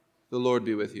The Lord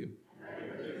be with you.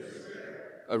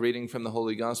 A reading from the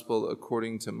Holy Gospel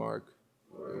according to Mark.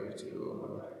 Glory to you, O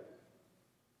Lord.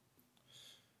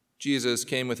 Jesus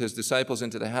came with his disciples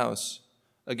into the house.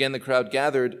 Again the crowd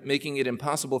gathered, making it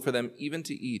impossible for them even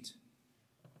to eat.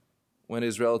 When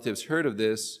his relatives heard of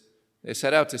this, they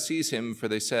set out to seize him, for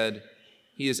they said,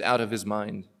 "He is out of his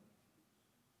mind."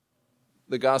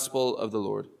 The Gospel of the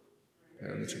Lord.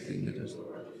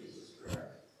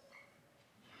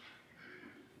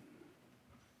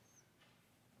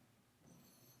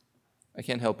 I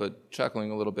can't help but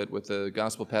chuckling a little bit with the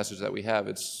gospel passage that we have.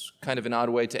 It's kind of an odd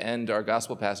way to end our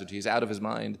gospel passage. He's out of his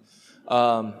mind.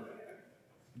 Hopefully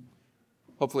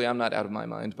I'm not out of my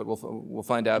mind, but we'll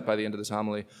find out by the end of this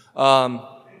homily.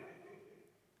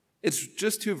 It's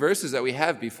just two verses that we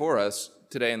have before us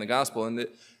today in the gospel, and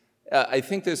I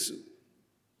think this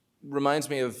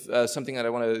reminds me of something that I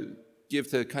want to give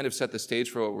to kind of set the stage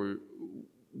for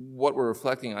what we're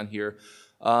reflecting on here.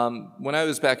 When I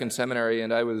was back in seminary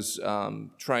and I was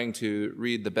trying to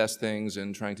read the best things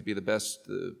and trying to be the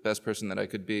best person that I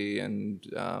could be and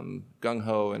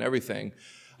gung-ho and everything,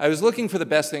 I was looking for the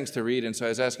best things to read, and so I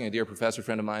was asking a dear professor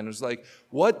friend of mine, I was like,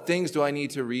 what things do I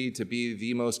need to read to be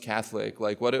the most Catholic?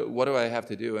 Like, what do I have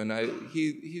to do? And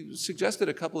he suggested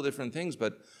a couple of different things,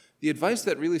 but the advice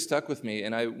that really stuck with me,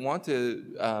 and I want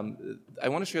to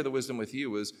share the wisdom with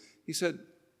you, was he said,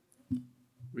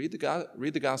 read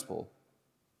the gospel.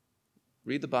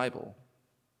 Read the Bible.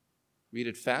 Read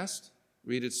it fast,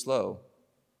 read it slow.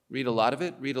 Read a lot of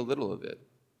it, read a little of it.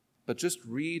 But just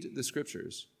read the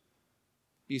Scriptures.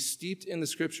 Be steeped in the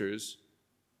Scriptures,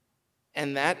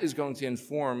 and that is going to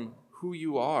inform who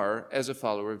you are as a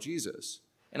follower of Jesus.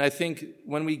 And I think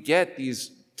when we get these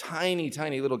tiny,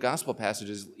 tiny little gospel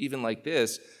passages, even like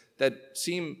this, that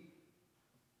seem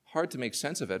hard to make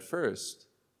sense of at first,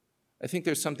 I think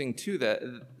there's something to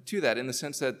that in the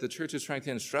sense that the church is trying to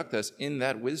instruct us in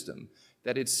that wisdom,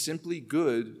 that it's simply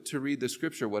good to read the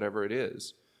Scripture, whatever it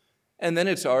is. And then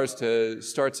it's ours to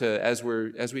start to, as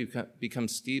we become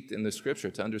steeped in the Scripture,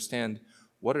 to understand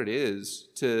what it is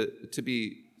to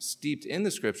be steeped in the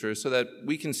Scripture so that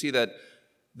we can see that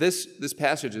this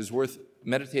passage is worth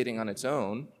meditating on its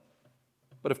own.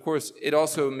 But of course, it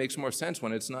also makes more sense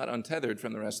when it's not untethered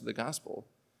from the rest of the gospel.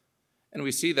 And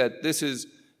we see that this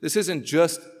isn't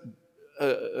just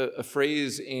a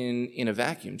phrase in a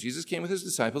vacuum. Jesus came with his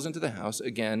disciples into the house.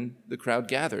 Again, the crowd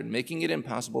gathered, making it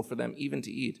impossible for them even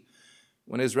to eat.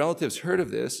 When his relatives heard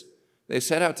of this, they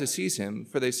set out to seize him,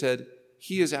 for they said,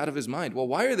 "He is out of his mind." Well,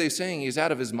 why are they saying he's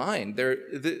out of his mind?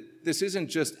 This isn't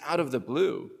just out of the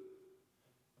blue.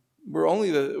 We're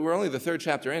only the third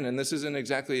chapter in, and this isn't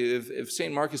exactly, if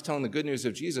St. Mark is telling the good news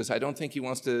of Jesus, I don't think he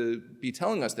wants to be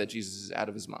telling us that Jesus is out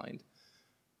of his mind.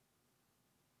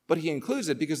 But he includes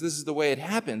it because this is the way it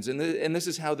happens, and this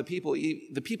is how the people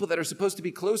that are supposed to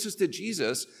be closest to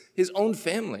Jesus, his own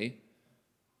family,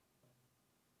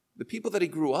 the people that he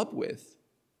grew up with,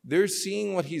 they're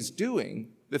seeing what he's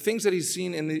doing, the things that he's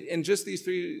seen in just these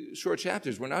 3 short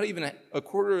chapters. We're not even a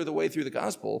quarter of the way through the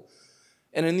gospel,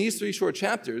 and in these 3 short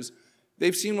chapters,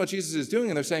 they've seen what Jesus is doing,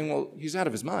 and they're saying, well, he's out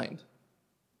of his mind.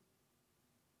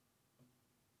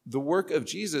 The work of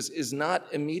Jesus is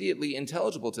not immediately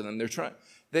intelligible to them.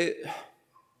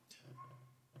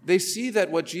 They see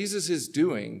that what Jesus is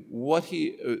doing, what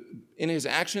he in his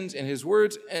actions, in his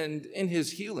words, and in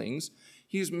his healings,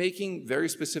 he's making very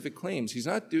specific claims. He's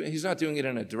not doing it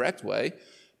in a direct way,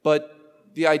 but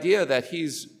the idea that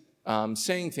he's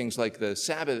saying things like the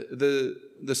Sabbath,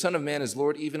 the Son of Man is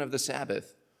Lord even of the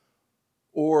Sabbath,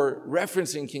 or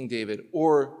referencing King David,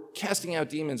 or casting out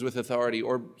demons with authority,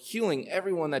 or healing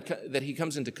everyone that he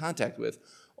comes into contact with.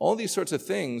 All these sorts of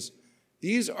things,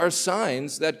 these are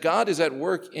signs that God is at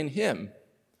work in him.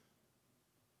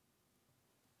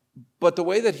 But the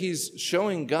way that he's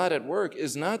showing God at work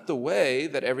is not the way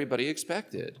that everybody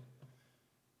expected.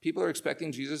 People are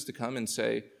expecting Jesus to come and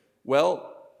say,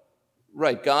 well,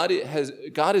 right, God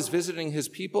is visiting his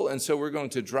people, and so we're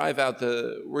going to drive out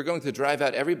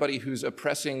everybody who's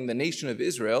oppressing the nation of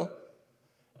Israel,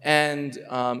 and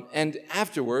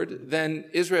afterward, then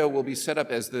Israel will be set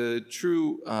up as the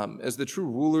true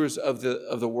rulers of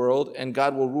the world, and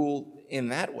God will rule in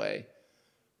that way.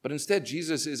 But instead,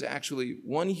 Jesus is actually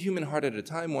one human heart at a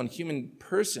time, one human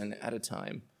person at a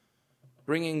time,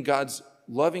 bringing God's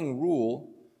loving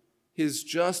rule, his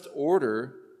just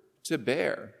order to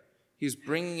bear. He's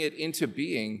bringing it into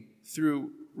being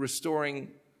through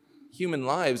restoring human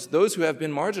lives, those who have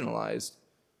been marginalized.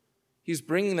 He's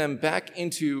bringing them back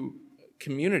into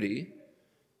community.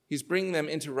 He's bringing them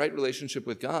into right relationship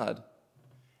with God.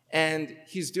 And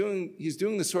he's doing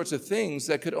the sorts of things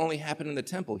that could only happen in the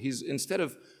temple. He's, instead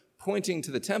of pointing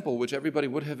to the temple, which everybody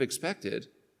would have expected.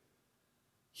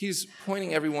 He's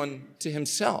pointing everyone to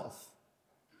himself.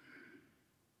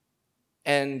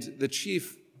 And the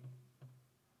chief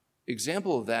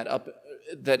example of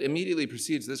that immediately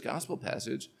precedes this gospel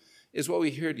passage is what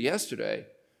we heard yesterday.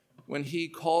 When he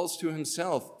calls to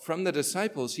himself from the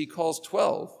disciples, he calls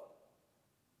 12.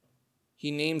 He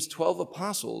names 12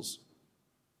 apostles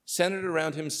centered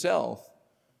around himself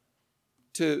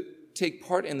to take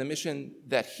part in the mission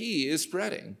that he is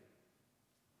spreading.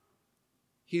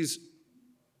 He's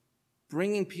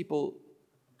bringing people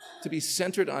to be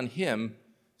centered on him,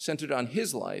 centered on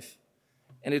his life.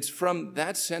 And it's from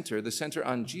that center, the center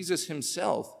on Jesus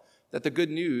himself, that the good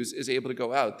news is able to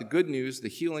go out. The good news, the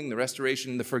healing, the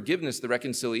restoration, the forgiveness, the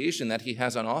reconciliation that he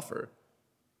has on offer.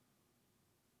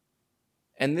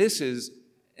 And this is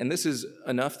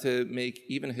enough to make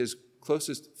even his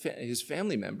closest, his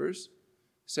family members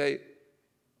say,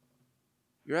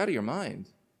 "You're out of your mind.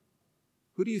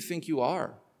 Who do you think you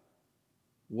are?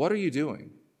 What are you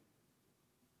doing?"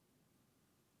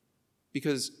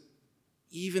 Because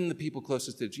even the people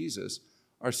closest to Jesus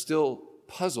are still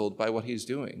puzzled by what he's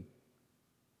doing.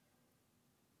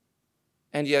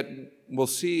 And yet, we'll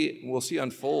see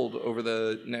unfold over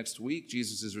the next week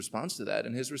Jesus' response to that.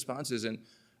 And his response isn't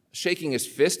shaking his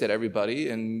fist at everybody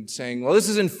and saying, "Well, this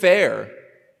isn't fair."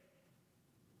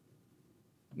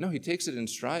 No, he takes it in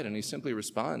stride and he simply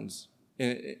responds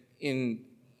in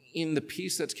the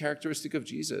peace that's characteristic of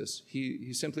Jesus.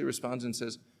 He simply responds and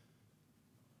says,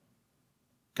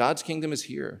 "God's kingdom is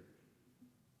here.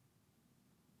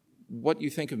 What you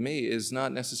think of me is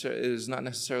not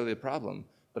necessarily a problem.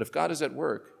 But if God is at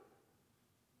work,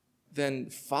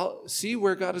 then see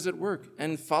where God is at work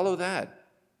and follow that."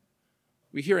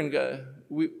 We hear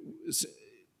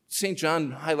St.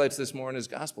 John highlights this more in his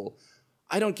gospel.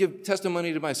 "I don't give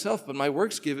testimony to myself, but my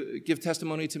works give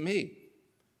testimony to me."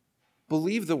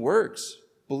 Believe the works.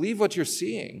 Believe what you're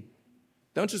seeing.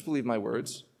 Don't just believe my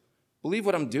words. Believe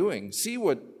what I'm doing. See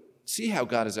how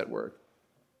God is at work.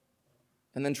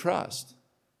 And then trust.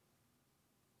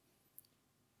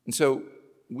 And so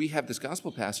we have this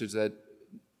gospel passage that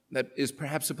is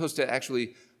perhaps supposed to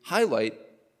actually highlight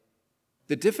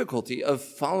the difficulty of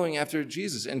following after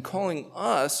Jesus and calling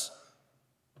us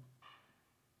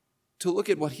to look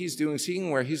at what he's doing,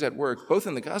 seeing where he's at work, both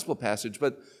in the gospel passage,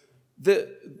 but the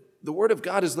word of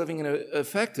God is living and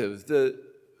effective.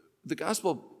 The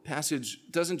gospel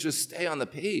passage doesn't just stay on the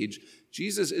page.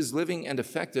 Jesus is living and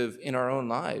effective in our own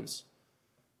lives.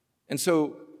 And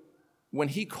so when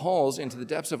he calls into the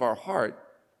depths of our heart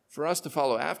for us to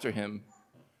follow after him,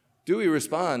 do we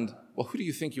respond, "Well, who do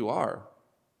you think you are?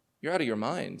 You're out of your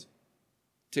mind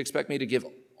to expect me to give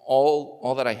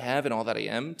all that I have and all that I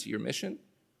am to your mission?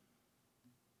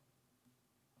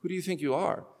 Who do you think you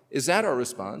are?" Is that our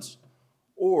response?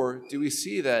 Or do we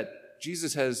see that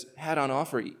Jesus has had on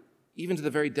offer, even to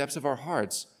the very depths of our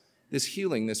hearts, this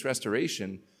healing, this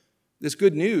restoration, this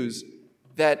good news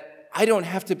that I don't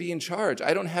have to be in charge.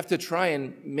 I don't have to try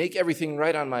and make everything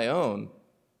right on my own.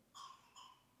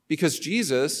 Because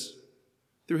Jesus,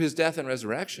 through his death and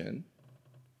resurrection,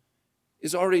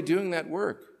 is already doing that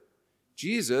work.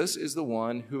 Jesus is the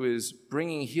one who is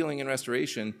bringing healing and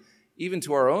restoration even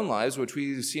to our own lives, which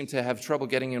we seem to have trouble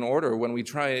getting in order when we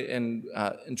try and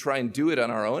do it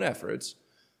on our own efforts,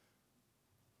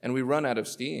 and we run out of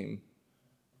steam.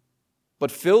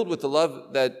 But filled with the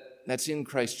love that's in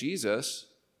Christ Jesus,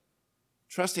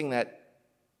 trusting that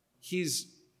he's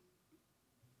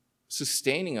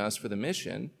sustaining us for the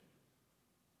mission,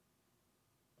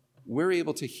 we're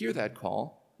able to hear that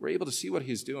call. We're able to see what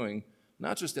he's doing,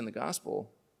 not just in the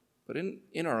gospel, but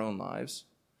in our own lives.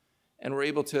 And we're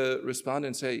able to respond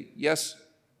and say, "Yes,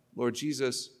 Lord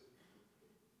Jesus,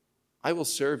 I will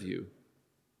serve you.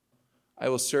 I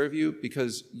will serve you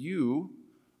because you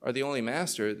are the only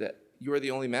master, you are the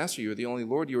only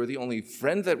Lord, you are the only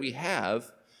friend that we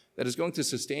have that is going to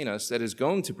sustain us, that is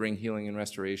going to bring healing and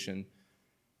restoration."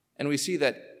 And we see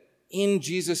that in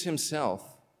Jesus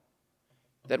himself,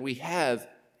 that we have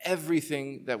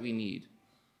everything that we need.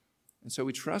 And so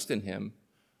we trust in him.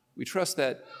 We trust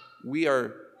that we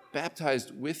are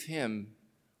baptized with him.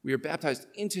 We are baptized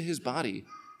into his body.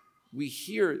 We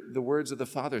hear the words of the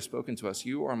Father spoken to us.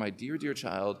 "You are my dear, dear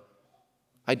child.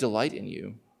 I delight in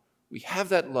you." We have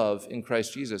that love in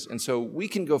Christ Jesus. And so we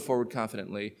can go forward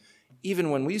confidently, even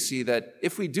when we see that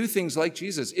if we do things like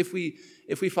Jesus, if we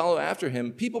follow after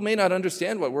him, people may not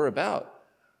understand what we're about.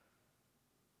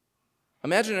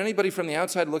 Imagine anybody from the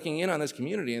outside looking in on this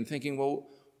community and thinking, "Well,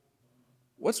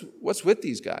 what's with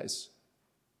these guys?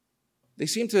 They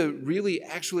seem to really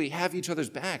actually have each other's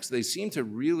backs. They seem to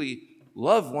really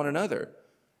love one another."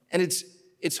 And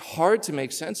it's hard to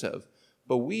make sense of,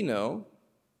 but we know,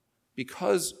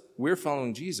 because we're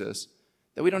following Jesus,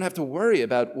 that we don't have to worry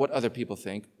about what other people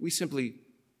think. We simply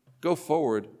go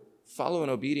forward, follow in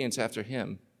obedience after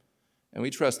him, and we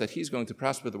trust that he's going to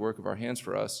prosper the work of our hands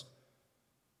for us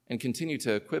and continue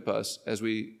to equip us as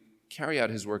we carry out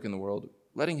his work in the world,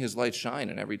 letting his light shine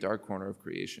in every dark corner of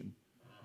creation.